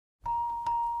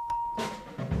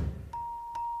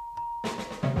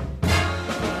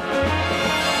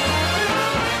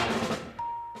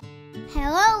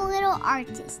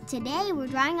artist. Today we're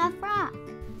drawing a frog.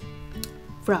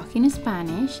 Frog in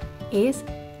Spanish is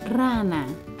rana.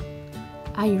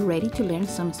 Are you ready to learn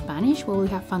some Spanish while we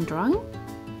have fun drawing?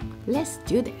 Let's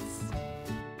do this.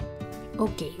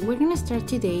 Okay, we're gonna start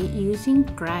today using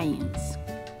crayons.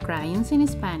 Crayons in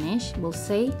Spanish will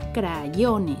say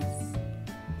crayones.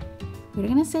 We're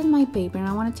gonna set my paper and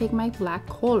I wanna take my black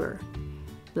color.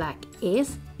 Black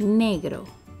is negro.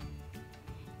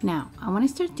 Now, I wanna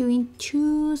start doing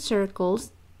 2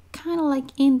 circles, kind of like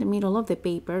in the middle of the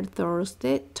paper towards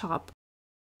the top.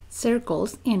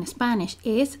 Circles in Spanish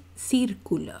is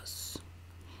círculos.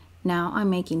 Now I'm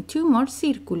making 2 more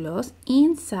círculos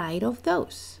inside of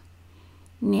those.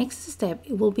 Next step,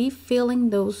 it will be filling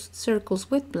those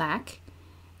circles with black.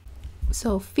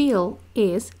 So fill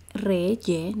is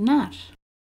rellenar.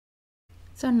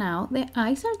 So now the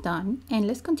eyes are done and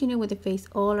let's continue with the face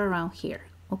all around here,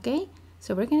 okay?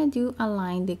 So we're gonna do a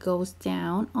line that goes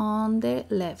down on the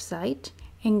left side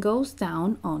and goes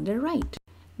down on the right.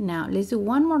 Now let's do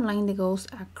one more line that goes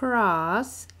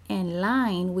across, and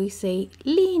line we say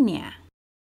línea.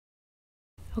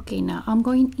 Okay, now I'm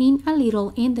going in a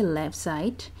little in the left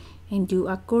side and do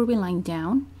a curvy line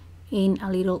down, in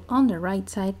a little on the right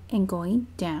side and going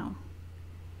down.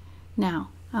 Now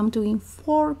I'm doing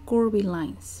 4 curvy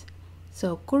lines.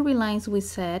 So curvy lines we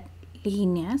said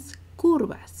líneas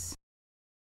curvas.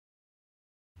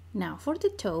 Now for the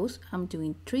toes, I'm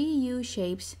doing 3 U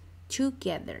shapes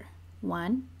together.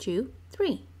 1, 2,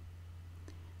 3.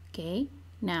 Okay,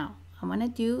 now I'm gonna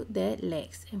do the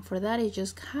legs, and for that is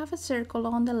just half a circle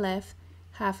on the left,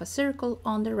 half a circle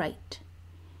on the right.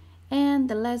 And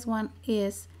the last one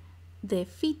is the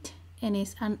feet, and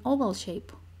it's an oval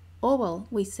shape. Oval,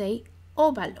 we say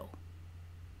óvalo.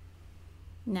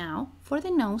 Now for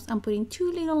the nose, I'm putting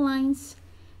 2 little lines,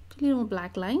 2 little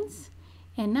black lines.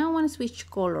 And now I want to switch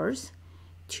colors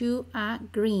to a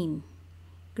green.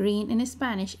 Green in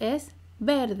Spanish is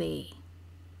verde.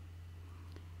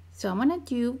 So I'm going to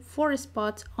do 4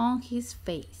 spots on his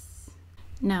face.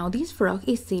 Now this frog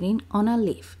is sitting on a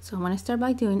leaf. So I'm going to start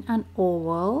by doing an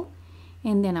oval.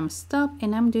 And then I'm stop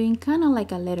and I'm doing kind of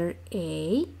like a letter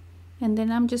A. And then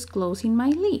I'm just closing my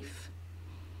leaf.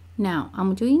 Now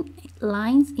I'm doing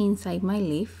lines inside my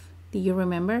leaf. Do you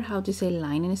remember how to say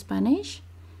line in Spanish?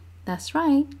 That's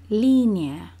right,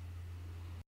 línea.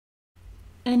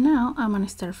 And now I'm gonna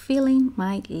start filling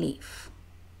my leaf.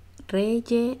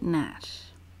 Rellenar.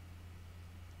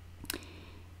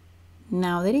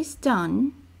 Now that it's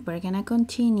done, we're gonna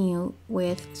continue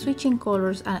with switching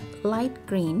colors at light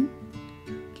green.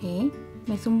 Okay,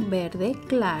 es un verde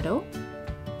claro.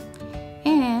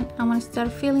 And I'm gonna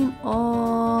start filling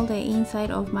all the inside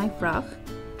of my frog.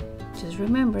 Just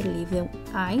remember, leave the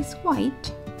eyes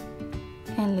white.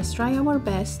 And let's try our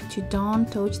best to don't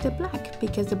touch the black,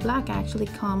 because the black actually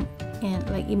come and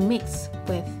like it mix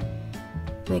with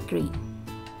the green.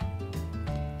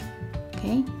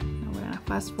 Okay, now we're gonna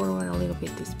fast forward a little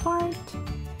bit this part,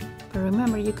 but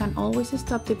remember you can always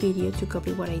stop the video to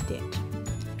copy what I did.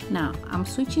 Now I'm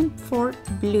switching for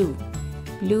blue.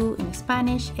 Blue in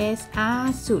Spanish is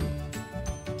azul,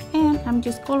 and I'm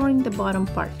just coloring the bottom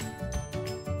part.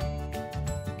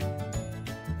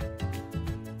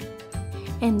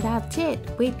 And that's it,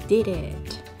 we did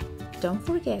it. Don't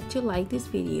forget to like this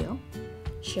video,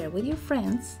 share with your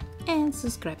friends, and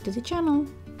subscribe to the channel.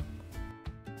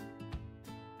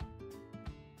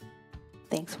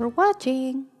 Thanks for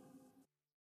watching.